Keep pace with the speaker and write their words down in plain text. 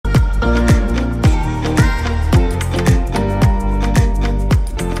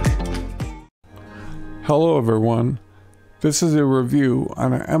Hello everyone, this is a review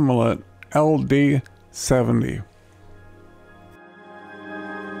on an Imalent LD70.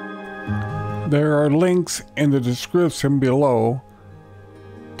 There are links in the description below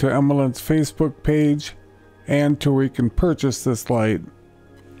to Imalent's Facebook page and to where you can purchase this light.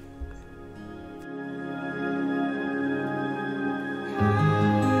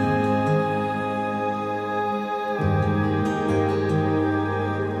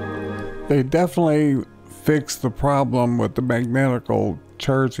 They definitely fixed the problem with the magnetical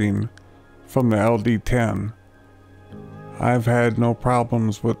charging from the LD10. I've had no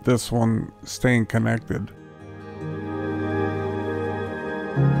problems with this one staying connected.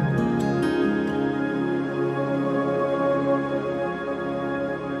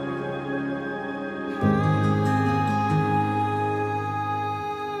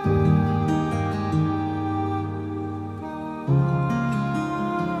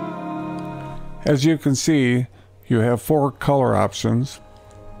 As you can see, you have 4 color options.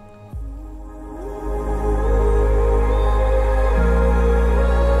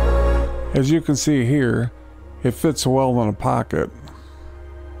 As you can see here, it fits well in a pocket.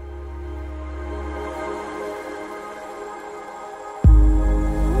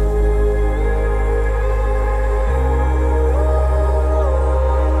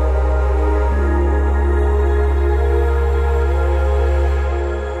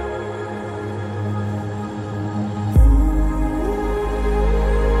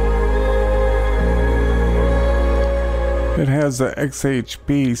 It has the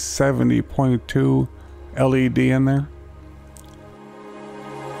XHP 70.2 LED in there.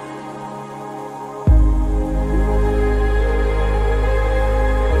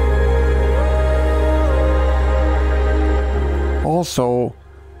 Also,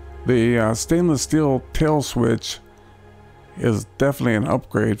 the stainless steel tail switch is definitely an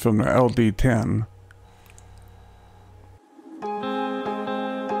upgrade from the LD10.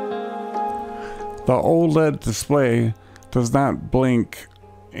 The OLED display does not blink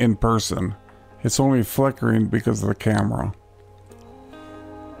in person. It's only flickering because of the camera.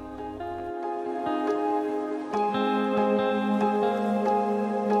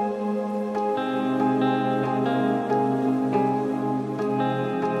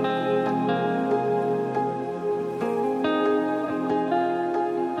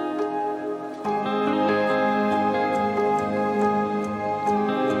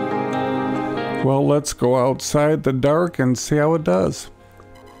 Well, let's go outside the dark and see how it does.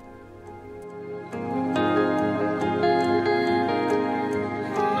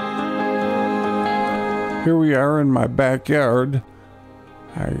 Here we are in my backyard.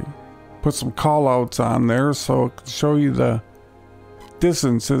 I put some call outs on there so it can show you the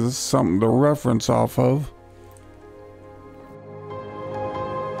distances, something to reference off of.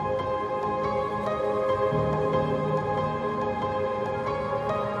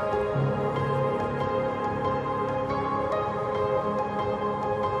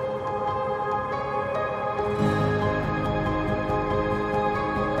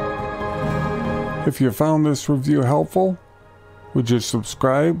 If you found this review helpful, would you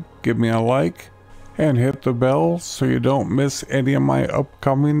subscribe, give me a like, and hit the bell so you don't miss any of my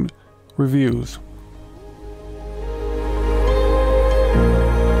upcoming reviews.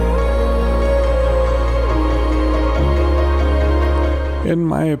 In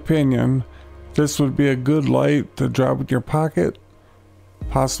my opinion, this would be a good light to drop in your pocket,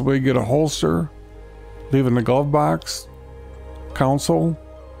 possibly get a holster, leave in the glove box, console,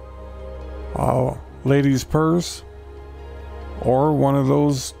 lady's purse, or one of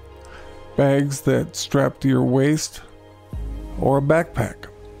those bags that strap to your waist, or a backpack.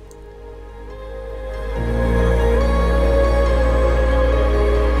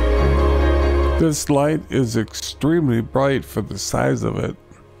 This light is extremely bright for the size of it.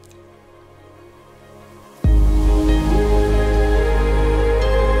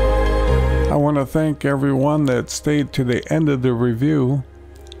 I want to thank everyone that stayed to the end of the review.